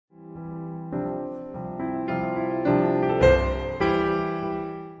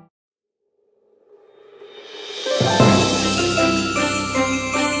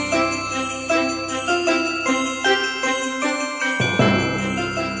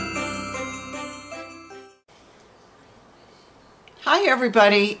Hi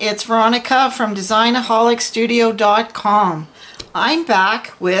everybody, it's Veronica from designaholicstudio.com. I'm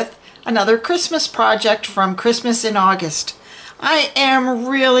back with another Christmas project from Christmas in August. I am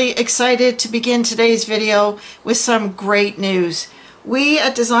really excited to begin today's video with some great news. We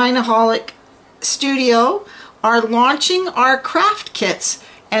at Designaholic Studio are launching our craft kits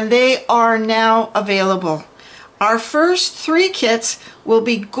and they are now available. Our first 3 kits will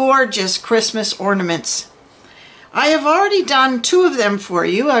be gorgeous Christmas ornaments. I have already done 2 of them for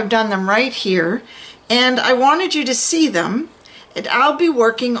you. I've done them right here, and I wanted you to see them. And I'll be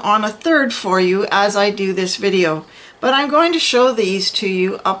working on a 3rd for you as I do this video. But I'm going to show these to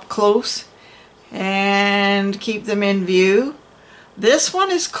you up close and keep them in view. This one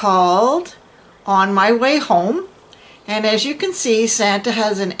is called On My Way Home, and as you can see, Santa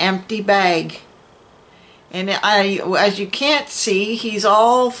has an empty bag. And as you can't see, he's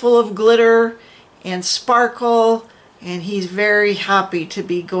all full of glitter and sparkle, and he's very happy to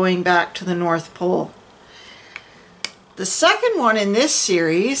be going back to the North Pole. The second one in this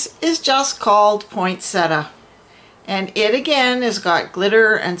series is just called Poinsettia, and it again has got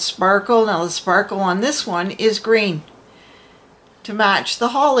glitter and sparkle. Now the sparkle on this one is green to match the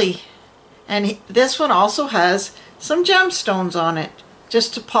holly, and this one also has some gemstones on it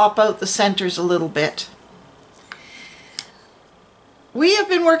just to pop out the centers a little bit. We have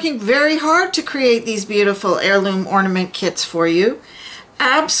been working very hard to create these beautiful heirloom ornament kits for you.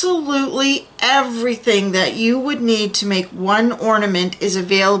 Absolutely everything that you would need to make one ornament is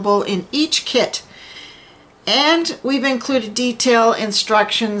available in each kit. And we've included detailed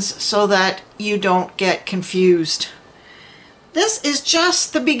instructions so that you don't get confused. This is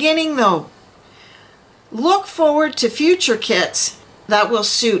just the beginning though. Look forward to future kits that will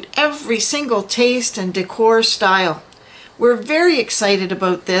suit every single taste and decor style. We're very excited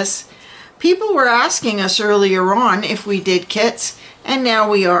about this. People were asking us earlier on if we did kits, and now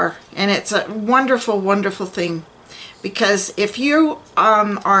we are. And it's a wonderful, wonderful thing. Because if you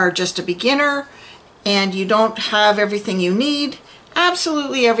are just a beginner and you don't have everything you need,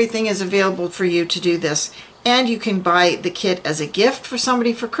 absolutely everything is available for you to do this. And you can buy the kit as a gift for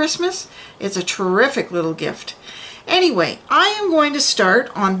somebody for Christmas. It's a terrific little gift. Anyway, I am going to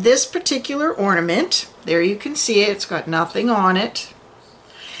start on this particular ornament. There you can see it. It's got nothing on it.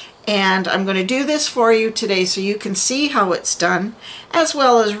 And I'm going to do this for you today so you can see how it's done, as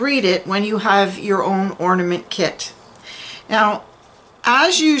well as read it when you have your own ornament kit. Now,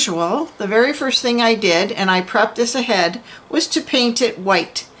 as usual, the very first thing I did, and I prepped this ahead, was to paint it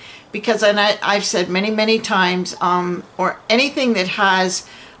white. Because I've said many times, or anything that has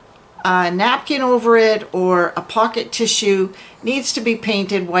a napkin over it or a pocket tissue needs to be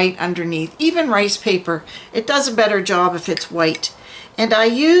painted white underneath. Even rice paper, it does a better job if it's white. And I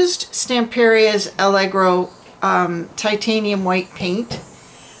used Stamparia's Allegro titanium white paint.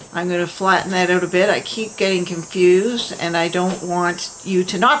 I'm going to flatten that out a bit. I keep getting confused and I don't want you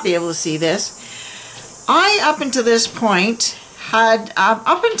to not be able to see this. I, up until this point, had,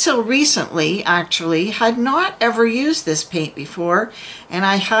 up until recently actually, had not ever used this paint before, and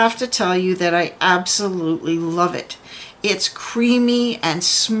I have to tell you that I absolutely love it. It's creamy and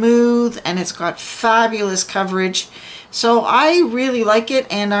smooth and it's got fabulous coverage, so I really like it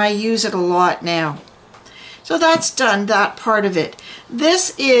and I use it a lot now. So that's done, that part of it.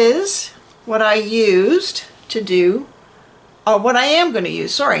 This is what I used to do. What I am going to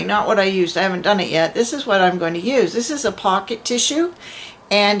use, sorry, not what I used, I haven't done it yet. This is what I'm going to use. This is a pocket tissue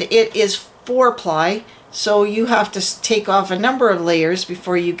and it is 4-ply, so you have to take off a number of layers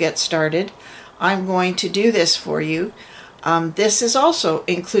before you get started. I'm going to do this for you. This is also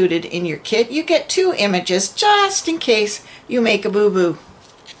included in your kit. You get 2 images just in case you make a boo-boo.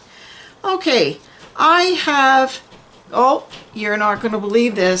 Okay, I have, oh, you're not going to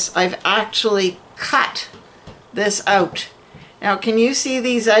believe this, I've actually cut this out. Now, can you see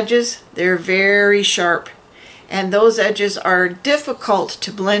these edges? They're very sharp, and those edges are difficult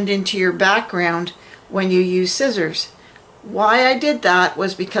to blend into your background when you use scissors. Why I did that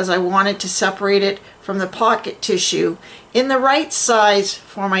was because I wanted to separate it from the pocket tissue in the right size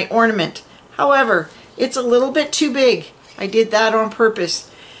for my ornament. However, it's a little bit too big. I did that on purpose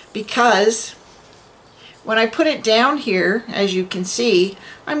because when I put it down here, as you can see,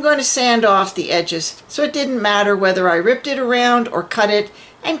 I'm going to sand off the edges, so it didn't matter whether I ripped it around or cut it,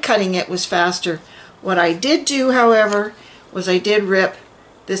 and cutting it was faster. What I did do, however, was I did rip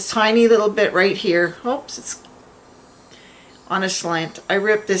this tiny little bit right here. Oops, it's on a slant. I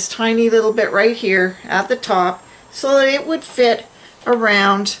ripped this tiny little bit right here at the top so that it would fit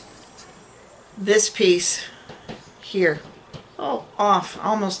around this piece here. Oh, off,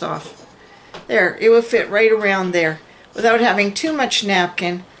 almost off. There, it would fit right around there. without having too much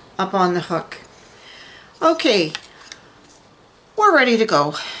napkin up on the hook. Okay, we're ready to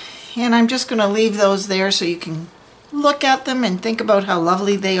go. And I'm just going to leave those there so you can look at them and think about how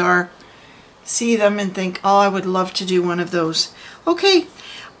lovely they are. See them and think, oh, I would love to do one of those. Okay,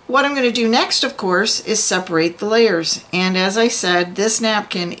 what I'm going to do next, of course, is separate the layers. And as I said, this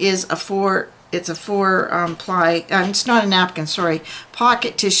napkin is a four ply, it's not a napkin, sorry,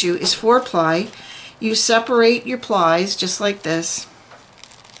 pocket tissue is 4-ply. You separate your plies just like this.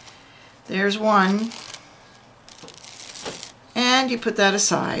 There's one. And you put that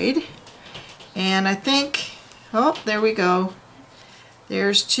aside. And I think, oh, there we go.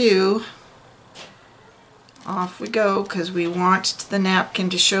 There's 2. Off we go, because we want the napkin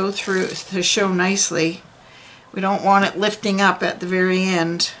to show through, to show nicely. We don't want it lifting up at the very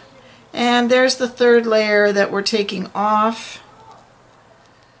end. And there's the 3rd layer that we're taking off.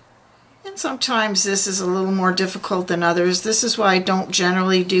 And sometimes this is a little more difficult than others. This is why I don't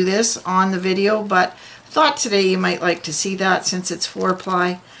generally do this on the video, but I thought today you might like to see that since it's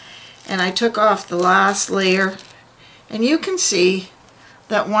 4-ply. And I took off the last layer, and you can see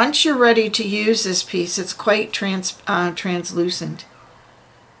that once you're ready to use this piece, it's quite translucent.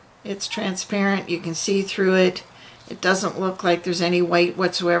 It's transparent, you can see through it. It doesn't look like there's any white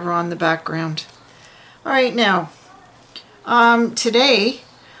whatsoever on the background. Alright, now, today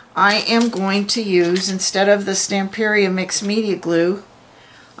I am going to use, instead of the Stamperia Mixed Media Glue,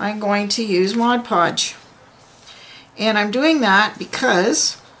 I'm going to use Mod Podge. And I'm doing that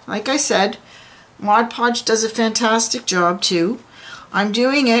because, like I said, Mod Podge does a fantastic job too. I'm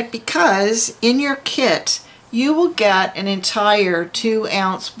doing it because in your kit you will get an entire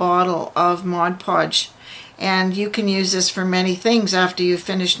 2-ounce bottle of Mod Podge, and you can use this for many things after you've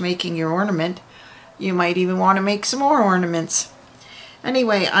finished making your ornament. You might even want to make some more ornaments.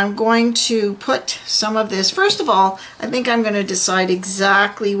 Anyway, I'm going to put some of this. First of all, I think I'm going to decide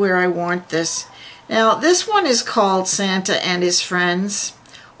exactly where I want this. Now this one is called Santa and His Friends,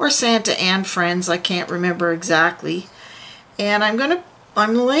 or Santa and Friends, I can't remember exactly. And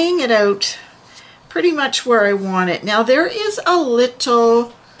I'm laying it out pretty much where I want it. Now there is a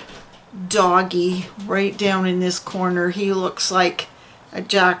little doggy right down in this corner. He looks like a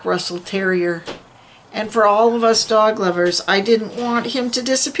Jack Russell Terrier. And for all of us dog lovers, I didn't want him to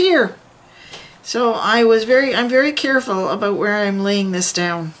disappear. So I'm very careful about where I'm laying this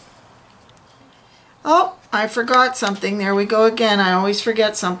down. Oh, I forgot something. There we go again. I always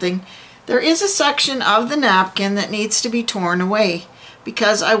forget something. There is a section of the napkin that needs to be torn away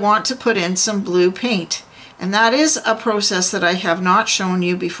because I want to put in some blue paint. And that is a process that I have not shown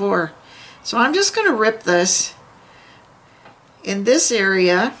you before. So I'm just going to rip this in this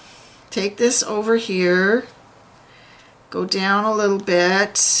area, take this over here, go down a little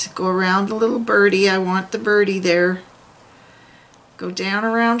bit, go around the little birdie. I want the birdie there. Go down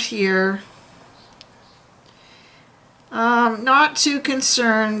around here. Not too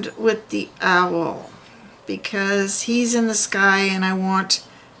concerned with the owl because he's in the sky and I want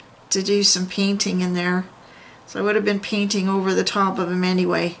to do some painting in there. So I would have been painting over the top of him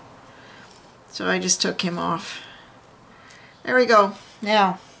anyway. So I just took him off. There we go.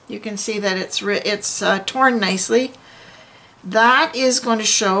 Now you can see that it's torn nicely. That is going to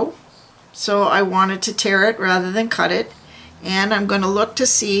show. So I wanted to tear it rather than cut it. And I'm going to look to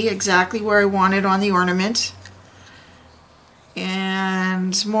see exactly where I want it on the ornament.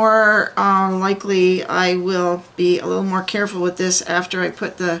 And more likely I will be a little more careful with this after I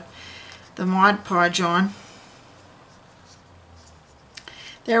put the Mod Podge on.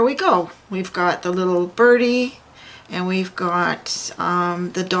 There we go. We've got the little birdie, and we've got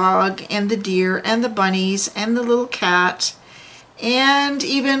the dog and the deer and the bunnies and the little cat and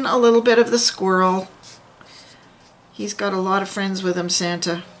even a little bit of the squirrel. He's got a lot of friends with him,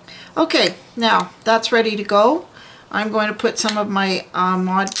 Santa. Okay, now that's ready to go. I'm going to put some of my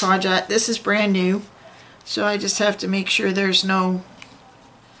Mod Podge. This is brand new, so I just have to make sure there's no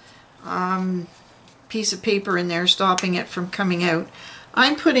piece of paper in there stopping it from coming out.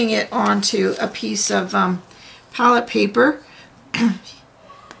 I'm putting it onto a piece of palette paper,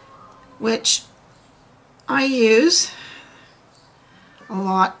 which I use a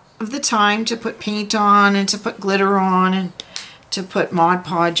lot of the time to put paint on and to put glitter on and to put Mod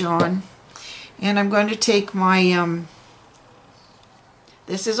Podge on. And I'm going to take my,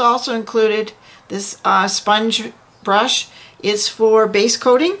 this is also included, this sponge brush is for base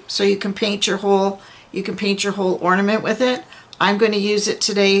coating, so you can paint your whole ornament with it. I'm going to use it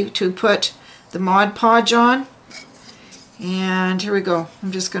today to put the Mod Podge on. And here we go.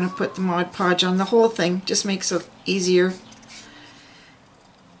 I'm just going to put the Mod Podge on the whole thing. Just makes it easier.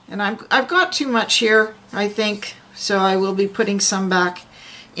 And I've got too much here, I think, so I will be putting some back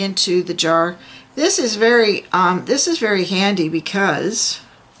into the jar. This is very handy because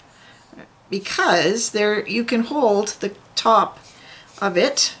there you can hold the top of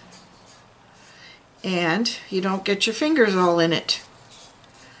it and you don't get your fingers all in it.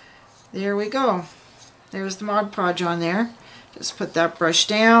 There we go. There's the Mod Podge on there. Just put that brush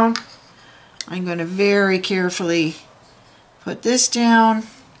down. I'm going to very carefully put this down.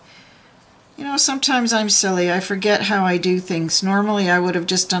 You know, sometimes I'm silly. I forget how I do things. Normally I would have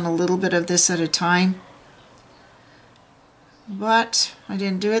just done a little bit of this at a time, but I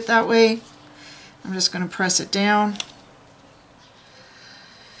didn't do it that way. I'm just going to press it down.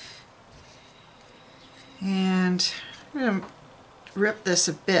 And I'm going to rip this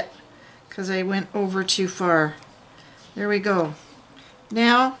a bit because I went over too far. There we go.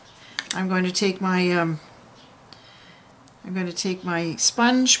 Now I'm going to take my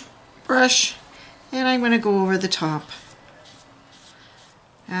sponge brush and I'm going to go over the top.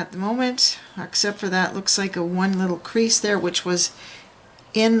 At the moment, except for that, looks like one little crease there, which was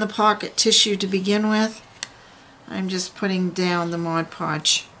in the pocket tissue to begin with. I'm just putting down the Mod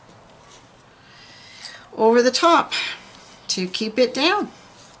Podge over the top to keep it down.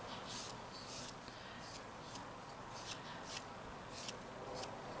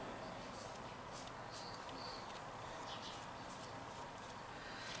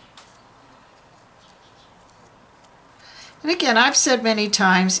 And again, I've said many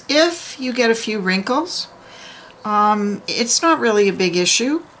times, if you get a few wrinkles, it's not really a big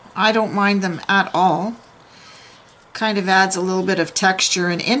issue. I don't mind them at all. Kind of adds a little bit of texture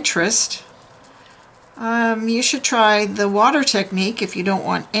and interest. You should try the water technique if you don't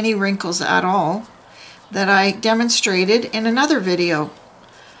want any wrinkles at all, that I demonstrated in another video.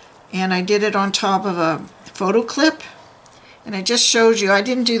 And I did it on top of a photo clip. And I just showed you, I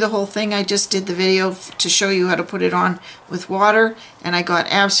didn't do the whole thing, I just did the video to show you how to put it on with water, and I got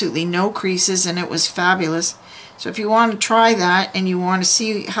absolutely no creases and it was fabulous. So if you want to try that and you want to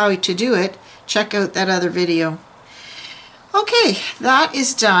see how to do it, check out that other video. Okay, that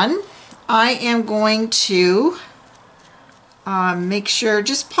is done. I am going to make sure,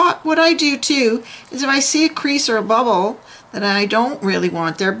 just pop, what I do too is if I see a crease or a bubble that I don't really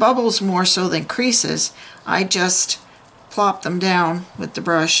want, they're bubbles more so than creases, I just plop them down with the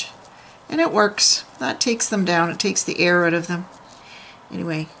brush and it works. That takes them down, it takes the air out of them.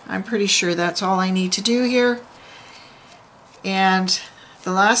 Anyway, I'm pretty sure that's all I need to do here. And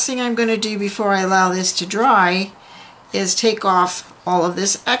the last thing I'm going to do before I allow this to dry is take off all of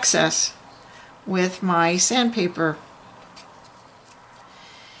this excess with my sandpaper.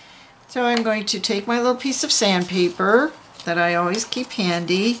 So I'm going to take my little piece of sandpaper that I always keep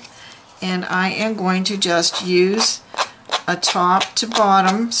handy, and I am going to just use a top to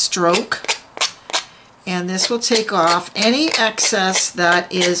bottom stroke, and this will take off any excess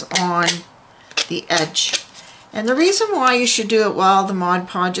that is on the edge. And the reason why you should do it while the Mod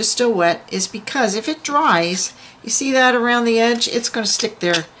Podge is still wet is because if it dries, you see that around the edge, it's going to stick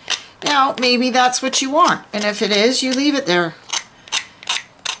there. Now maybe that's what you want, and if it is, you leave it there.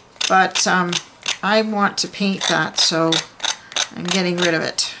 But I want to paint that, so I'm getting rid of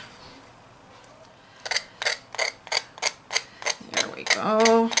it. There we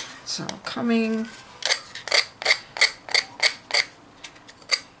go. It's all coming.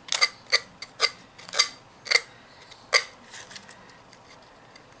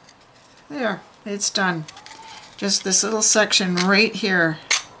 There, it's done. Just this little section right here.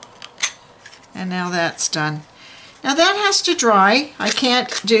 And now that's done. Now that has to dry. I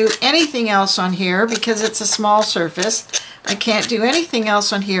can't do anything else on here because it's a small surface. I can't do anything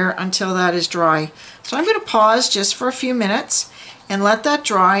else on here until that is dry. So I'm going to pause just for a few minutes and let that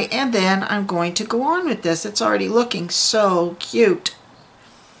dry, and then I'm going to go on with this. It's already looking so cute.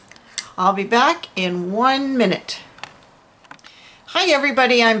 I'll be back in 1 minute. Hi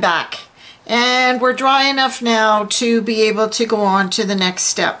everybody, I'm back. And we're dry enough now to be able to go on to the next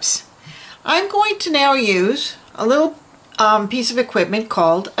steps. I'm going to now use a little piece of equipment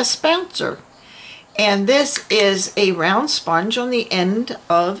called a spouncer. And this is a round sponge on the end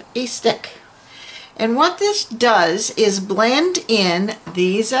of a stick. And what this does is blend in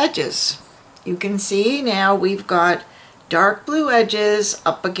these edges. You can see now we've got dark blue edges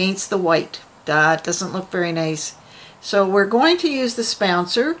up against the white. That doesn't look very nice. So we're going to use the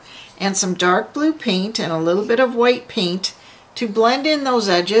spouncer and some dark blue paint and a little bit of white paint to blend in those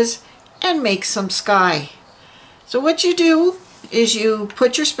edges and make some sky. So what you do is you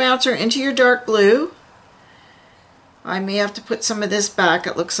put your spouncer into your dark blue. I may have to put some of this back.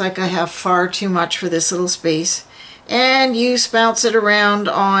 It looks like I have far too much for this little space. and you bounce it around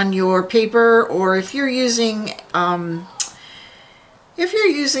on your paper, or if you're using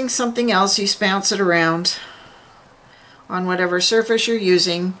something else, you bounce it around on whatever surface you're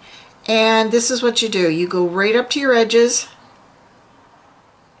using. And this is what you do. You go right up to your edges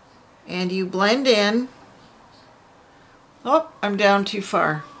and you blend in. Oh, I'm down too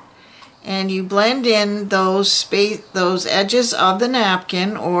far. And you blend in those edges of the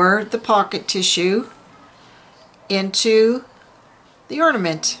napkin or the pocket tissue into the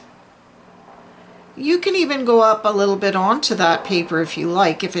ornament. You can even go up a little bit onto that paper if you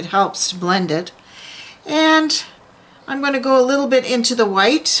like, if it helps to blend it. And I'm going to go a little bit into the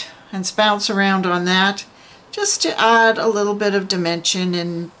white and bounce around on that just to add a little bit of dimension.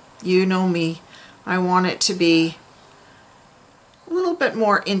 And you know me, I want it to be a little bit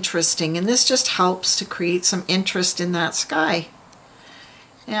more interesting, and this just helps to create some interest in that sky.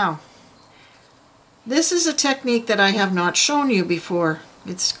 Now, this is a technique that I have not shown you before.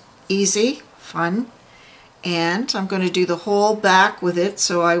 It's easy, fun, and I'm going to do the whole back with it,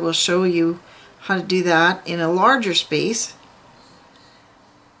 so I will show you how to do that in a larger space.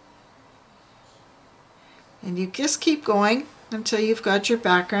 And you just keep going until you've got your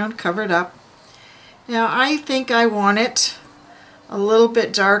background covered up. Now I think I want it a little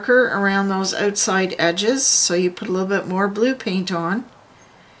bit darker around those outside edges, so you put a little bit more blue paint on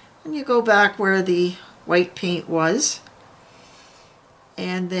and you go back where the white paint was,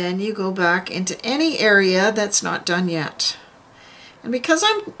 and then you go back into any area that's not done yet. And because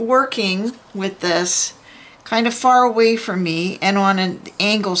I'm working with this kind of far away from me and on an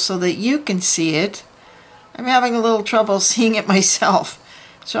angle so that you can see it, I'm having a little trouble seeing it myself.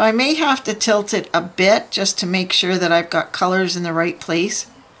 So I may have to tilt it a bit just to make sure that I've got colors in the right place.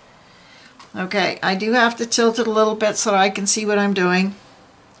 Okay, I do have to tilt it a little bit so I can see what I'm doing.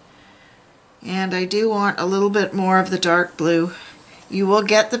 And I do want a little bit more of the dark blue. You will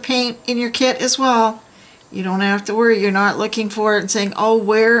get the paint in your kit as well. You don't have to worry. You're not looking for it and saying, oh,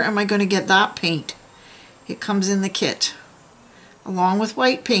 where am I going to get that paint? It comes in the kit along with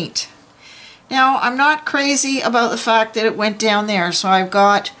white paint. Now, I'm not crazy about the fact that it went down there, so I've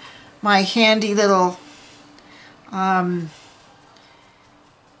got my handy little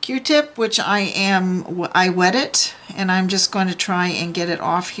Q-tip, which I wet it, and I'm just going to try and get it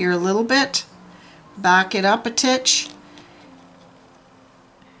off here a little bit, back it up a titch,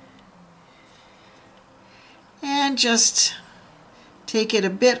 and just take it a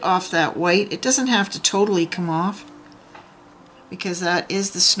bit off that white. It doesn't have to totally come off, because that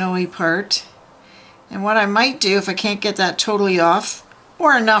is the snowy part. And what I might do, if I can't get that totally off,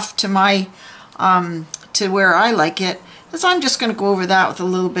 or enough to my to where I like it, is I'm just going to go over that with a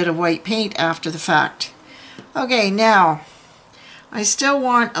little bit of white paint after the fact. Okay, now I still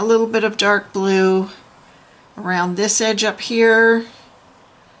want a little bit of dark blue around this edge up here,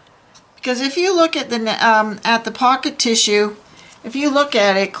 because if you look at the pocket tissue, if you look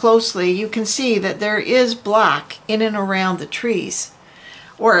at it closely, you can see that there is black in and around the trees,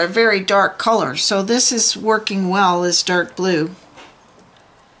 or a very dark color. So this is working well as dark blue.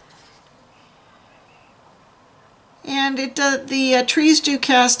 And the trees do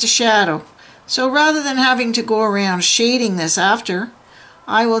cast a shadow. So rather than having to go around shading this after,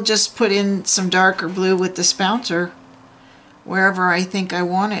 I will just put in some darker blue with the bouncer wherever I think I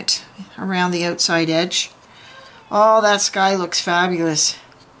want it around the outside edge. Oh, that sky looks fabulous.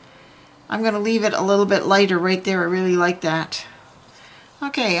 I'm going to leave it a little bit lighter right there. I really like that.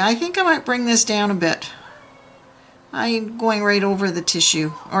 Okay, I think I might bring this down a bit. I'm going right over the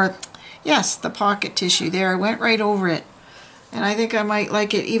tissue, or yes, the pocket tissue there. I went right over it. And I think I might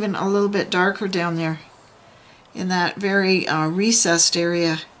like it even a little bit darker down there in that very recessed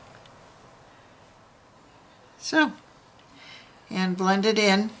area. So, and blend it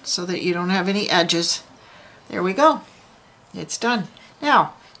in so that you don't have any edges. There we go. It's done.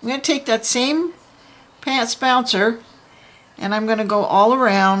 Now, I'm going to take that same pants bouncer and I'm going to go all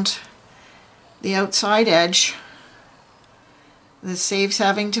around the outside edge. This saves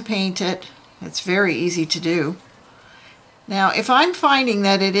having to paint it. It's very easy to do. Now, if I'm finding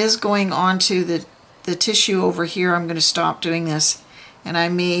that it is going onto the tissue over here, I'm going to stop doing this and I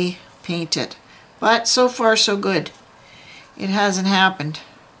may paint it. But so far so good. It hasn't happened.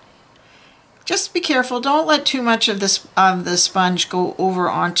 Just be careful. Don't let too much of the sponge go over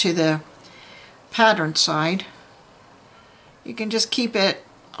onto the pattern side. You can just keep it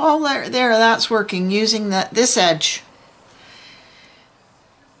all there. That's working, using this edge.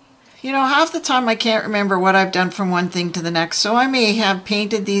 You know, half the time I can't remember what I've done from one thing to the next, so I may have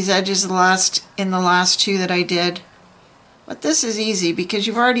painted these edges in the last two that I did. But this is easy because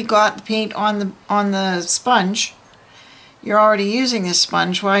you've already got the paint on the sponge. you're already using this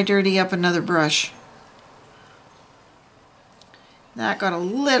sponge, why dirty up another brush? That got a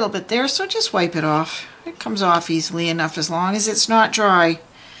little bit there, so just wipe it off. It comes off easily enough as long as it's not dry.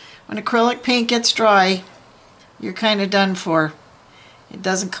 When acrylic paint gets dry, you're kind of done for. It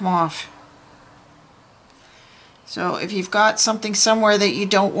doesn't come off. So if you've got something somewhere that you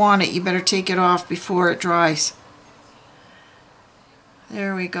don't want it, you better take it off before it dries.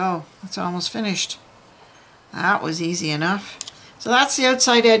 There we go. It's almost finished. That was easy enough. So that's the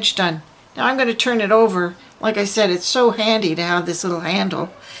outside edge done. Now I'm going to turn it over. Like I said, it's so handy to have this little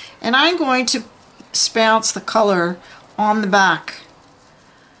handle. And I'm going to spounce the color on the back.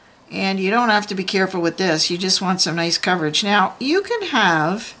 And you don't have to be careful with this. You just want some nice coverage. Now you can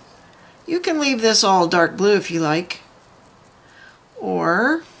leave this all dark blue if you like.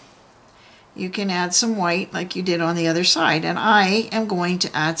 Or you can add some white like you did on the other side. And I am going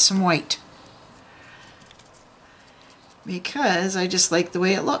to add some white, because I just like the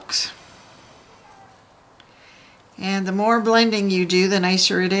way it looks. And the more blending you do, the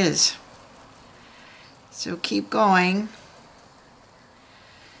nicer it is. So keep going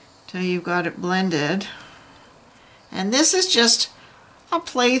till you've got it blended. And this is just a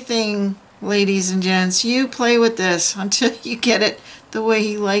plaything, ladies and gents. You play with this until you get it the way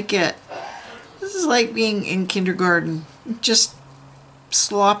you like it. This is like being in kindergarten, just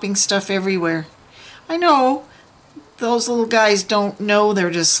slopping stuff everywhere. I know those little guys don't know they're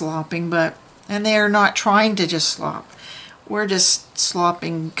just slopping, and they are not trying to just slop. We're just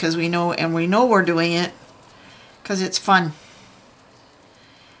slopping because we know, and we know we're doing it because it's fun.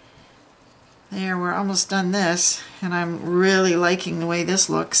 There, we're almost done this, and I'm really liking the way this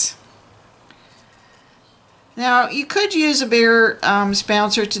looks. Now, you could use a bigger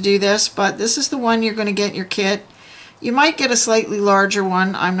spouncer to do this, but this is the one you're going to get in your kit. You might get a slightly larger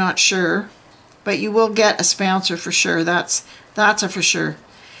one, I'm not sure, but you will get a spouncer for sure. That's a for sure.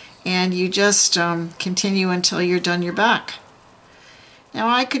 And you just continue until you're done your back. Now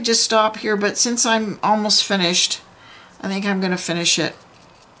I could just stop here, but since I'm almost finished, I think I'm going to finish it,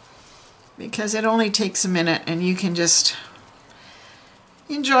 because it only takes a minute and you can just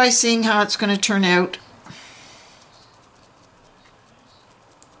enjoy seeing how it's going to turn out.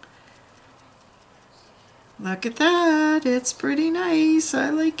 Look at that, it's pretty nice. I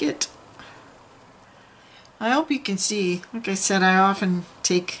like it. I hope you can see. Like I said, I often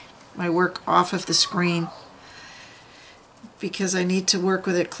take my work off of the screen because I need to work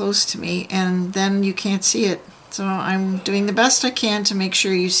with it close to me, and then you can't see it. So I'm doing the best I can to make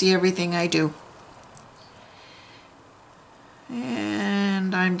sure you see everything I do.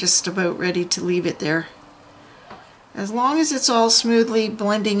 And I'm just about ready to leave it there. As long as it's all smoothly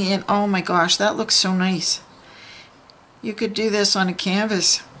blending in. Oh my gosh, that looks so nice. You could do this on a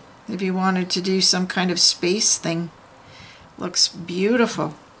canvas if you wanted to do some kind of space thing. Looks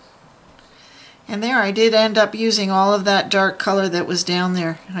beautiful. And there, I did end up using all of that dark color that was down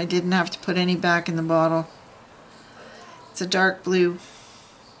there. I didn't have to put any back in the bottle. It's a dark blue.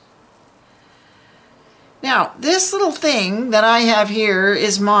 Now, this little thing that I have here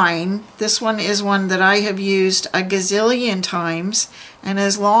is mine. This one is one that I have used a gazillion times. And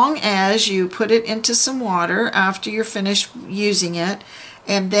as long as you put it into some water after you're finished using it,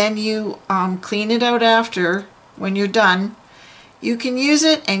 and then you clean it out after, when you're done, you can use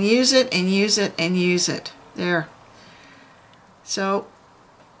it and use it and use it and use it. There. So,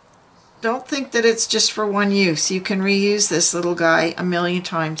 don't think that it's just for one use. You can reuse this little guy a million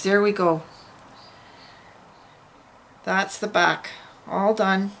times. There we go. That's the back. All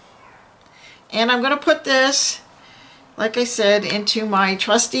done. And I'm going to put this, like I said, into my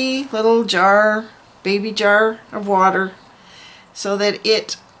trusty little jar, baby jar of water, so that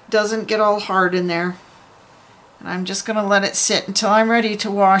it doesn't get all hard in there. And I'm just going to let it sit until I'm ready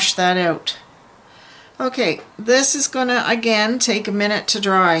to wash that out. Okay, this is going to, again, take a minute to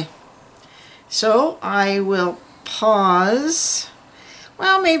dry. So I will pause.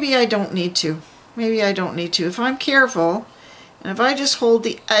 Well, maybe I don't need to. Maybe I don't need to. If I'm careful, and if I just hold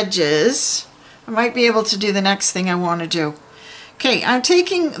the edges, I might be able to do the next thing I want to do. Okay, I'm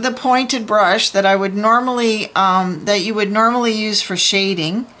taking the pointed brush that I would normally, that you would normally use for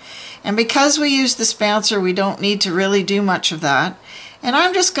shading, and because we use the spouncer, we don't need to really do much of that. And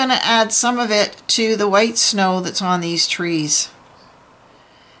I'm just going to add some of it to the white snow that's on these trees,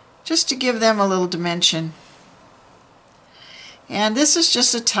 just to give them a little dimension. And this is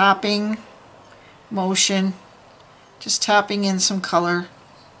just a tapping motion, just tapping in some color.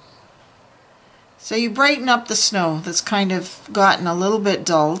 So you brighten up the snow that's kind of gotten a little bit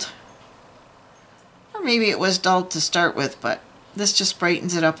dulled. Or maybe it was dulled to start with, but this just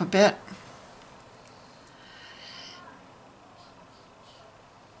brightens it up a bit.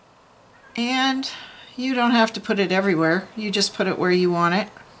 And you don't have to put it everywhere. You just put it where you want it.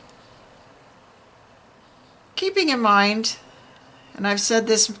 Keeping in mind, and I've said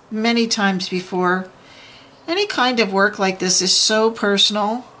this many times before, any kind of work like this is so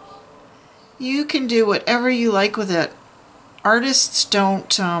personal. You can do whatever you like with it. Artists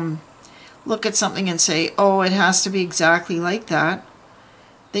don't look at something and say, oh, it has to be exactly like that.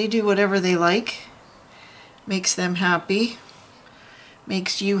 They do whatever they like. Makes them happy.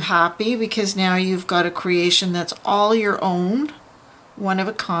 Makes you happy because now you've got a creation that's all your own, one of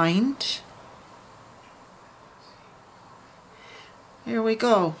a kind. There we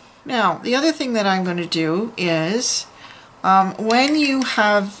go. Now, the other thing that I'm going to do is when you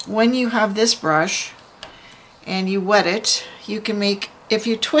have this brush and you wet it, you can make, if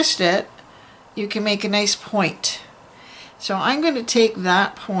you twist it, you can make a nice point. So I'm going to take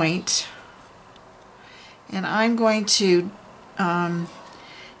that point and I'm going to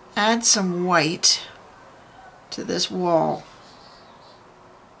add some white to this wall.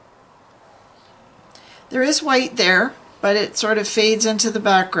 There is white there, but it sort of fades into the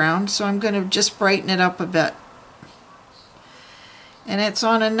background, so I'm going to just brighten it up a bit. And it's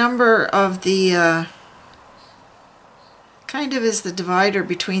on a number of the, kind of is the divider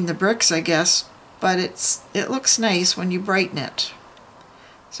between the bricks, I guess, but it looks nice when you brighten it.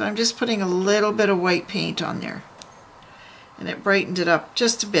 So I'm just putting a little bit of white paint on there. And it brightened it up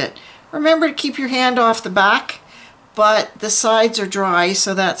just a bit. Remember to keep your hand off the back, but the sides are dry,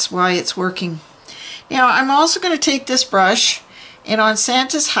 so that's why it's working. Now I'm also going to take this brush, and on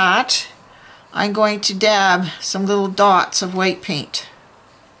Santa's hat I'm going to dab some little dots of white paint.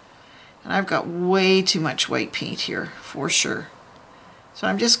 And I've got way too much white paint here for sure. So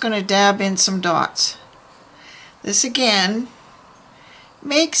I'm just going to dab in some dots. This again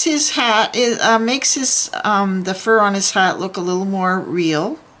makes his hat, makes his the fur on his hat look a little more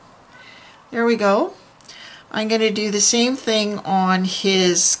real. There we go. I'm going to do the same thing on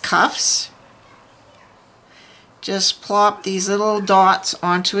his cuffs. Just plop these little dots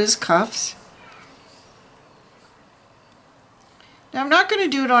onto his cuffs. Now I'm not going to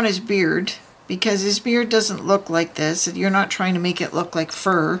do it on his beard because his beard doesn't look like this. You're not trying to make it look like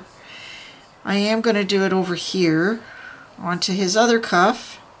fur. I am going to do it over here onto his other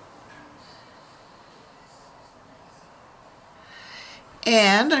cuff.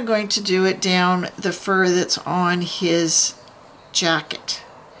 And I'm going to do it down the fur that's on his jacket.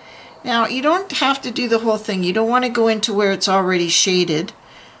 Now you don't have to do the whole thing. You don't want to go into where it's already shaded.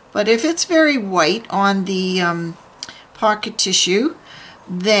 But if it's very white on the pocket tissue,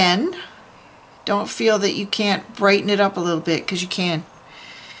 then don't feel that you can't brighten it up a little bit, because you can.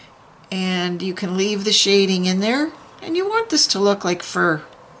 And you can leave the shading in there. And you want this to look like fur.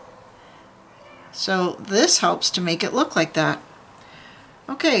 So this helps to make it look like that.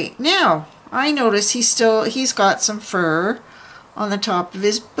 Okay, now I notice he's got some fur on the top of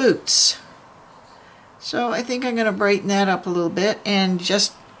his boots. So I think I'm going to brighten that up a little bit, and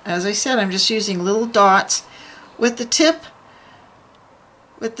just as I said, I'm just using little dots with the tip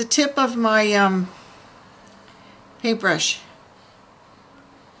of my paintbrush.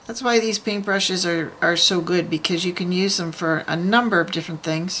 That's why these paintbrushes are so good, because you can use them for a number of different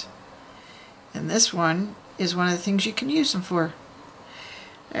things. And this one is one of the things you can use them for.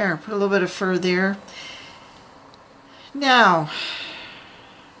 There, put a little bit of fur there. Now,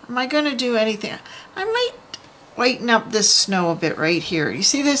 am I going to do anything? I might whiten up this snow a bit right here. You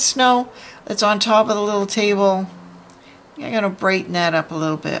see this snow that's on top of the little table? I'm going to brighten that up a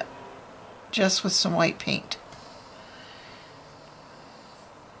little bit, just with some white paint.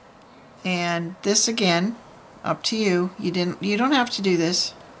 And this again, up to you. You don't have to do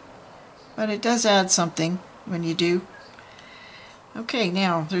this, but it does add something when you do. Okay,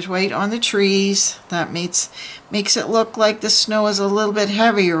 now there's white on the trees. That makes it look like the snow is a little bit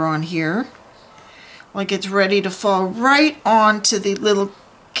heavier on here, like it's ready to fall right onto the little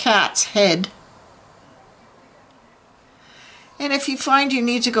cat's head. And if you find you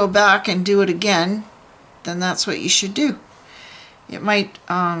need to go back and do it again, then that's what you should do. It might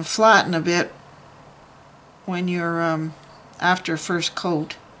flatten a bit when you're after first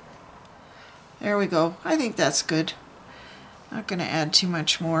coat. There we go. I think that's good. Not going to add too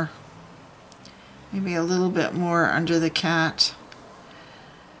much more. Maybe a little bit more under the cat.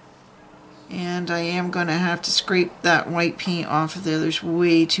 And I am going to have to scrape that white paint off of there. There's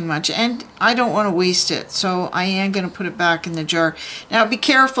way too much. And I don't want to waste it, so I am going to put it back in the jar. Now be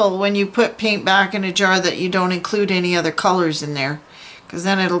careful when you put paint back in a jar that you don't include any other colors in there, because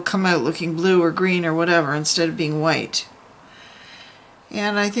then it'll come out looking blue or green or whatever instead of being white.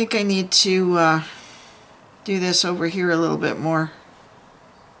 And I think I need to do this over here a little bit more.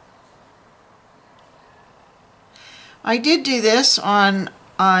 I did do this on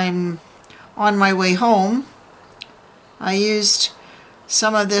my way home. I used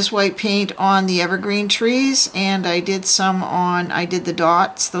some of this white paint on the evergreen trees, and I did the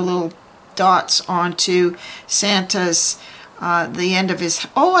dots, the little dots onto Santa's, the end of his,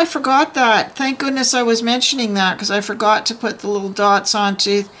 oh, I forgot that. Thank goodness I was mentioning that, because I forgot to put the little dots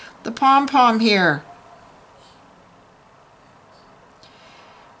onto the pom-pom here.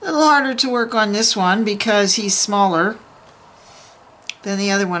 A little harder to work on this one because he's smaller than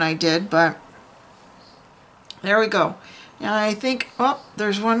the other one I did, but there we go. Now I think, oh,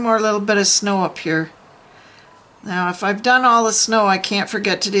 there's one more little bit of snow up here. Now if I've done all the snow, I can't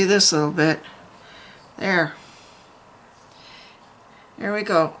forget to do this little bit. There. There we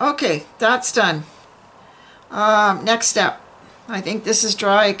go. Okay, that's done. Next step. I think this is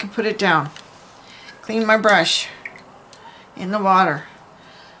dry. I can put it down. Clean my brush in the water.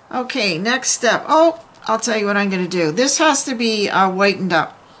 Okay, next step. Oh, I'll tell you what I'm going to do. This has to be whitened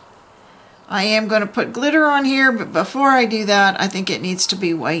up. I am going to put glitter on here, but before I do that, I think it needs to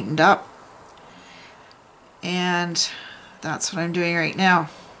be whitened up. And that's what I'm doing right now.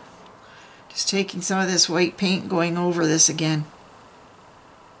 Just taking some of this white paint, going over this again.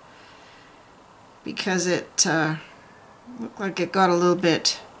 Because it looked like it got a little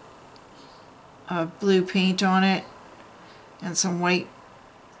bit of blue paint on it. And some white.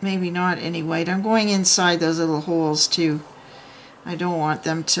 Maybe not any white. I'm going inside those little holes too. I don't want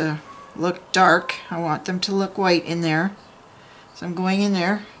them to look dark. I want them to look white in there. So I'm going in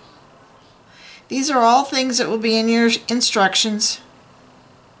there. These are all things that will be in your instructions.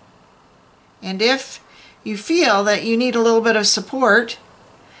 And if you feel that you need a little bit of support,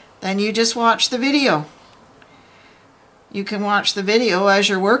 then you just watch the video. You can watch the video as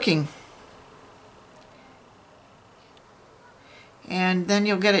you're working. And then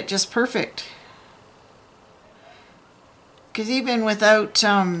you'll get it just perfect. Because even without,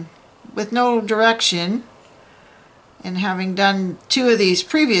 with no direction, and having done 2 of these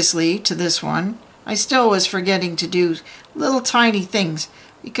previously to this one, I still was forgetting to do little tiny things.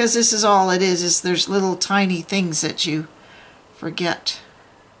 Because this is all it is there's little tiny things that you forget.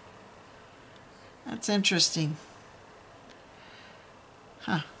 That's interesting.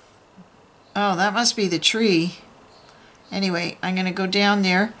 Huh. Oh, that must be the tree. Anyway, I'm going to go down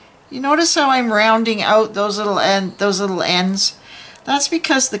there. You notice how I'm rounding out those little ends? That's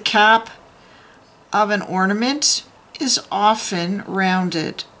because the cap of an ornament is often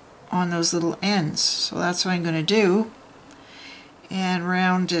rounded on those little ends. So that's what I'm going to do. And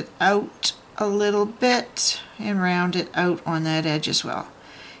round it out a little bit and round it out on that edge as well.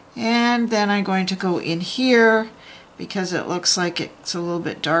 And then I'm going to go in here because it looks like it's a little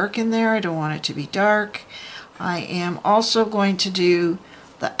bit dark in there. I don't want it to be dark. I am also going to do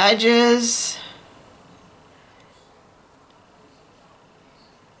the edges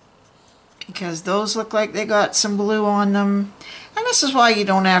because those look like they got some blue on them. And this is why you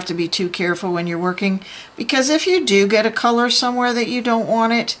don't have to be too careful when you're working, because if you do get a color somewhere that you don't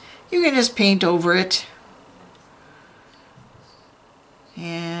want it, you can just paint over it.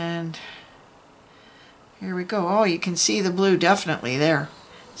 And here we go. Oh, you can see the blue definitely there.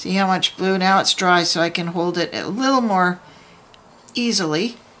 See how much blue? Now it's dry, so I can hold it a little more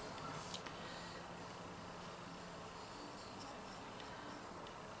easily.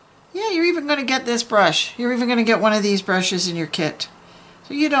 Yeah, you're even going to get this brush. You're even going to get one of these brushes in your kit.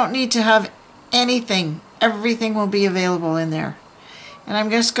 So you don't need to have anything. Everything will be available in there. And I'm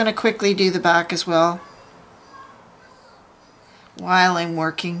just going to quickly do the back as well while I'm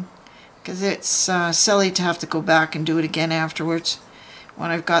working, because it's silly to have to go back and do it again afterwards when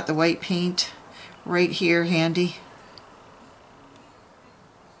I've got the white paint right here handy.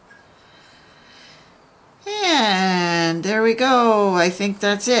 And there we go. I think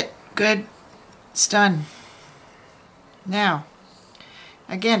that's it. Good. It's done. Now,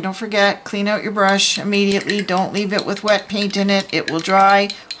 again, don't forget, clean out your brush immediately. Don't leave it with wet paint in it. It will dry,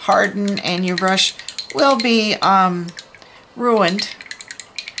 harden, and your brush will be ruined.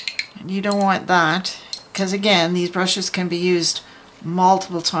 And you don't want that, because again, these brushes can be used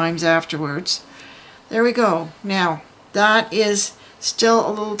multiple times afterwards. There we go. Now, that is still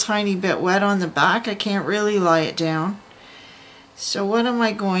a little tiny bit wet on the back. I can't really lie it down. So what am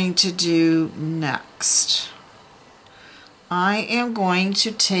I going to do next? I am going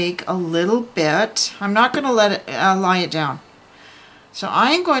to take a little bit. I'm not going to let it lie it down. So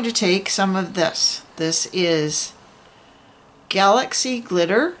I am going to take some of this. This is Galaxy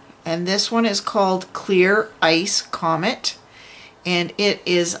Glitter, and this one is called Clear Ice Comet, and it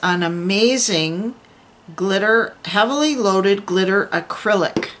is an amazing glitter, heavily loaded glitter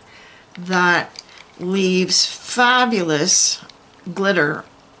acrylic that leaves fabulous glitter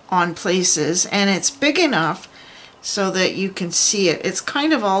on places, and it's big enough so that you can see it. It's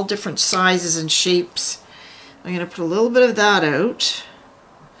kind of all different sizes and shapes. I'm going to put a little bit of that out.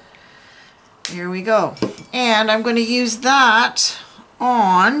 Here we go. And I'm going to use that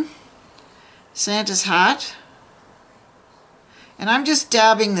on Santa's hat. And I'm just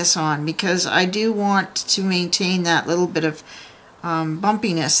dabbing this on because I do want to maintain that little bit of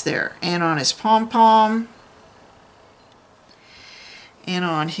bumpiness there. And on his pom-pom. And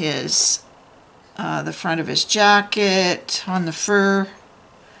on his, the front of his jacket, on the fur.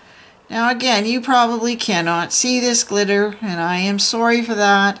 Now again, you probably cannot see this glitter, and I am sorry for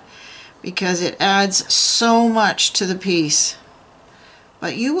that because it adds so much to the piece.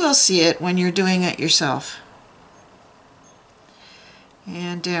 But you will see it when you're doing it yourself.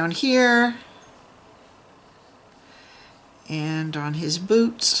 And down here, and on his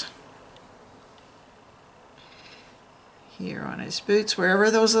boots. Here on his boots, wherever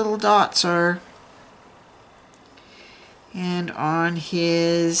those little dots are. And on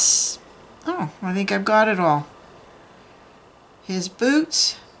his, oh, I think I've got it all. His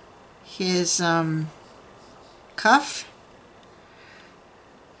boots, his cuff,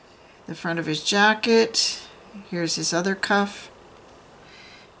 the front of his jacket, here's his other cuff,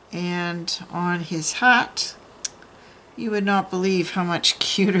 and on his hat. You would not believe how much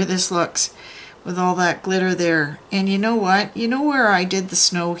cuter this looks with all that glitter there. And you know what? You know where I did the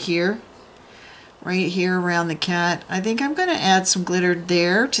snow here? Right here around the cat. I think I'm going to add some glitter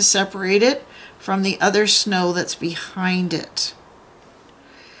there to separate it from the other snow that's behind it.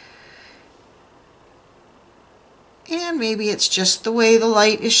 And maybe it's just the way the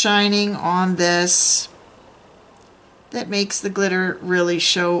light is shining on this that makes the glitter really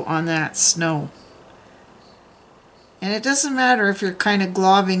show on that snow. And it doesn't matter if you're kind of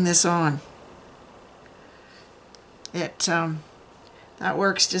globbing this on. That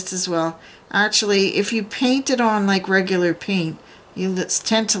works just as well. Actually, if you paint it on like regular paint, you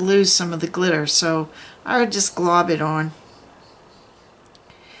tend to lose some of the glitter, so I would just glob it on.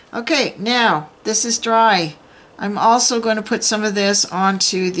 Okay, now this is dry. I'm also going to put some of this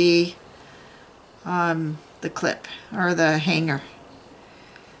onto the clip or the hanger,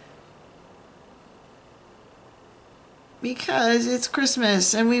 because it's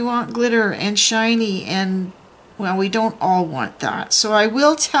Christmas and we want glitter and shiny, and well, we don't all want that. So I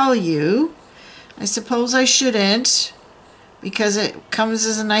will tell you, I suppose I shouldn't because it comes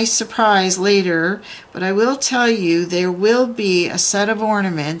as a nice surprise later, but I will tell you there will be a set of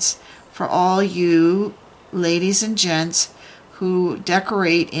ornaments for all you ladies and gents who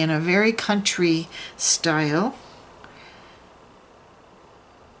decorate in a very country style.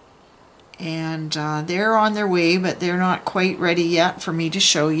 And they're on their way, but they're not quite ready yet for me to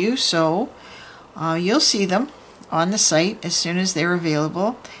show you, so you'll see them on the site as soon as they're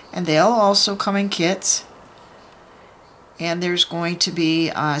available, and they'll also come in kits. And there's going to be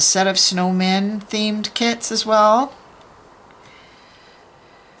a set of snowmen themed kits as well.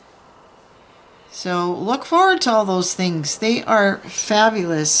 So look forward to all those things. They are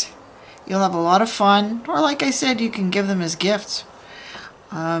fabulous. You'll have a lot of fun, or like I said, you can give them as gifts.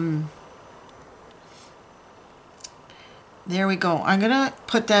 There we go. I'm going to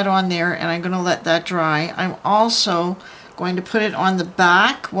put that on there and I'm going to let that dry. I'm also going to put it on the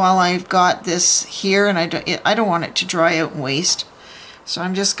back while I've got this here, and I don't want it to dry out and waste. So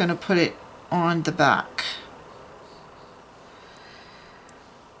I'm just going to put it on the back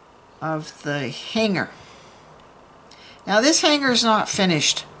of the hanger. Now this hanger is not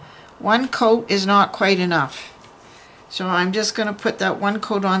finished. One coat is not quite enough. So I'm just going to put that one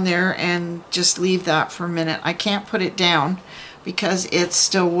coat on there and just leave that for a minute. I can't put it down because it's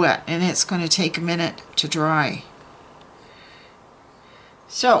still wet and it's going to take a minute to dry.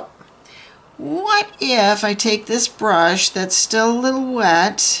 So what if I take this brush that's still a little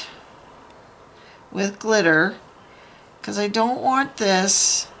wet with glitter, because I don't want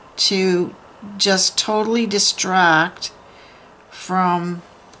this to just totally distract from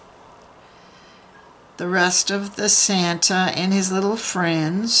the rest of the Santa and his little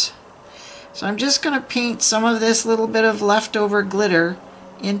friends. So I'm just going to paint some of this little bit of leftover glitter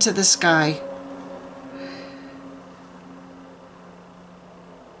into the sky.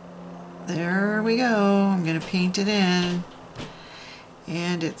 There we go. I'm going to paint it in.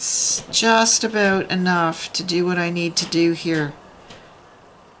 And it's just about enough to do what I need to do here.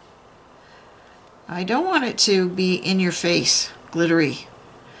 I don't want it to be in your face, glittery.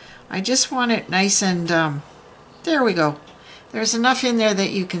 I just want it nice and, there we go. There's enough in there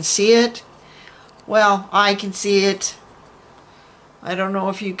that you can see it. Well, I can see it. I don't know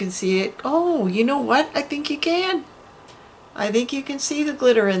if you can see it. Oh, you know what? I think you can. I think you can see the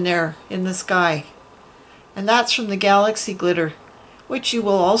glitter in there in the sky. And that's from the Galaxy glitter, which you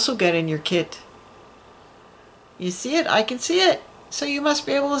will also get in your kit. You see it? I can see it. So you must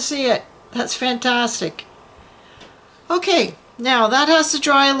be able to see it. That's fantastic. Okay, now that has to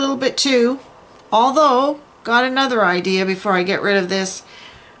dry a little bit too. Although, got another idea before I get rid of this.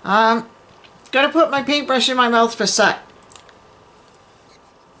 Gotta put my paintbrush in my mouth for a sec.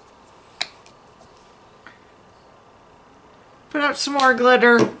 Put out some more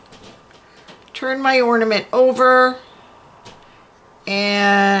glitter. Turn my ornament over.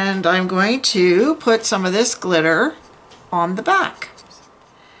 And I'm going to put some of this glitter on the back.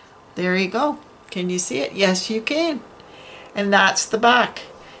 There you go. Can you see it? Yes, you can. And that's the back.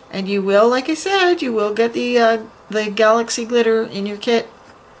 And you will, like I said, you will get the Galaxy glitter in your kit.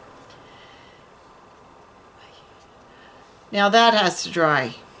 Now that has to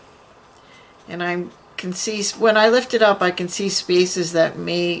dry. And I can see, when I lift it up, I can see spaces that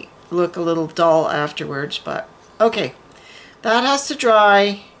may look a little dull afterwards, but okay. That has to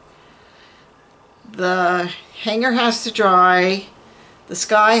dry. The hanger has to dry. The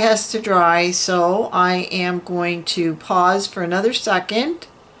sky has to dry. So I am going to pause for another second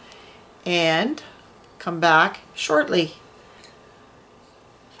and come back shortly.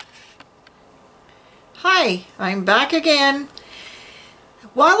 Hi, I'm back again.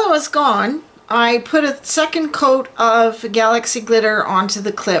 While I was gone, I put a second coat of Galaxy glitter onto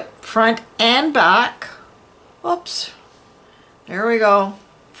the clip, front and back. Oops. There we go,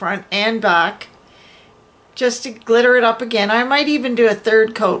 front and back, just to glitter it up again. I might even do a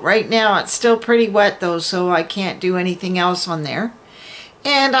third coat. Right now it's still pretty wet though, so I can't do anything else on there.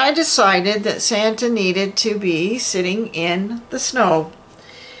 And I decided that Santa needed to be sitting in the snow.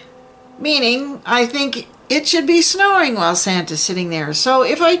 Meaning, I think it should be snowing while Santa's sitting there. So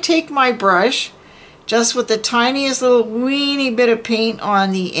if I take my brush, just with the tiniest little weeny bit of paint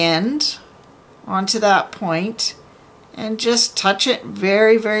on the end, onto that point, and just touch it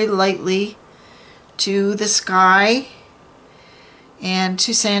very, very lightly to the sky and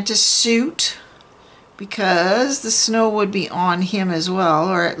to Santa's suit, because the snow would be on him as well,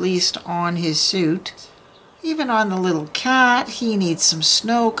 or at least on his suit. Even on the little cat, he needs some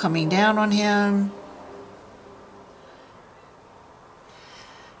snow coming down on him.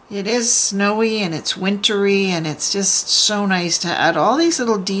 It is snowy and it's wintry, and it's just so nice to add all these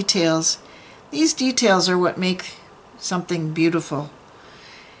little details. These details are what make something beautiful.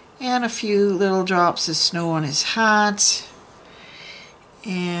 And a few little drops of snow on his hat.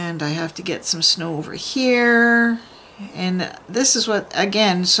 And I have to get some snow over here. And this is what,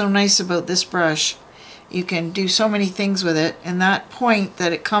 again, so nice about this brush. You can do so many things with it, and that point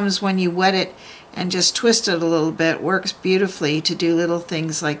that it comes when you wet it and just twist it a little bit works beautifully to do little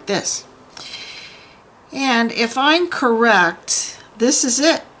things like this. And if I'm correct, this is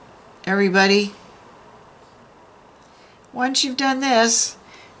it, everybody. Once you've done this,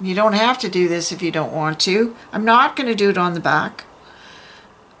 you don't have to do this if you don't want to. I'm not going to do it on the back,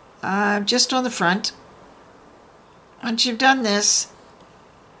 just on the front. Once you've done this,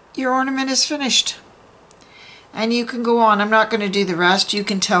 your ornament is finished. And you can go on. I'm not going to do the rest. You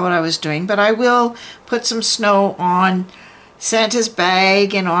can tell what I was doing, but I will put some snow on Santa's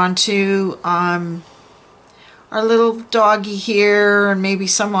bag and onto our little doggy here, and maybe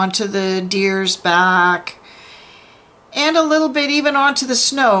some onto the deer's back. And a little bit even onto the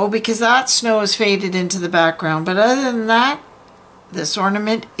snow, because that snow is faded into the background. But other than that, this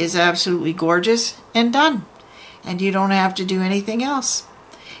ornament is absolutely gorgeous and done. And you don't have to do anything else.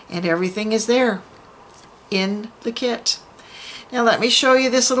 And everything is there in the kit. Now let me show you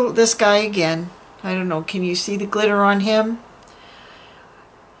this guy again. I don't know, can you see the glitter on him?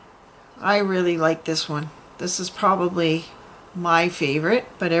 I really like this one. This is probably my favorite,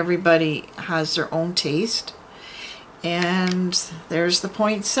 but everybody has their own taste. And there's the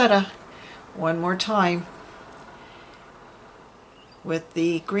poinsettia one more time with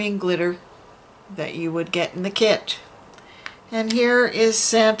the green glitter that you would get in the kit. And here is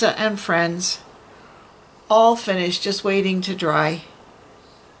Santa and friends, all finished, just waiting to dry.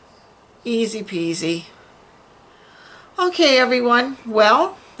 Easy peasy. Okay everyone,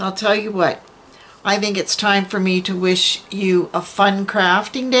 well, I'll tell you what, I think it's time for me to wish you a fun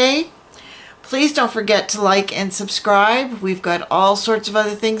crafting day. Please don't forget to like and subscribe. We've got all sorts of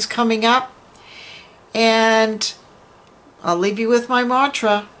other things coming up. And I'll leave you with my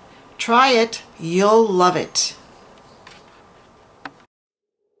mantra. Try it, you'll love it.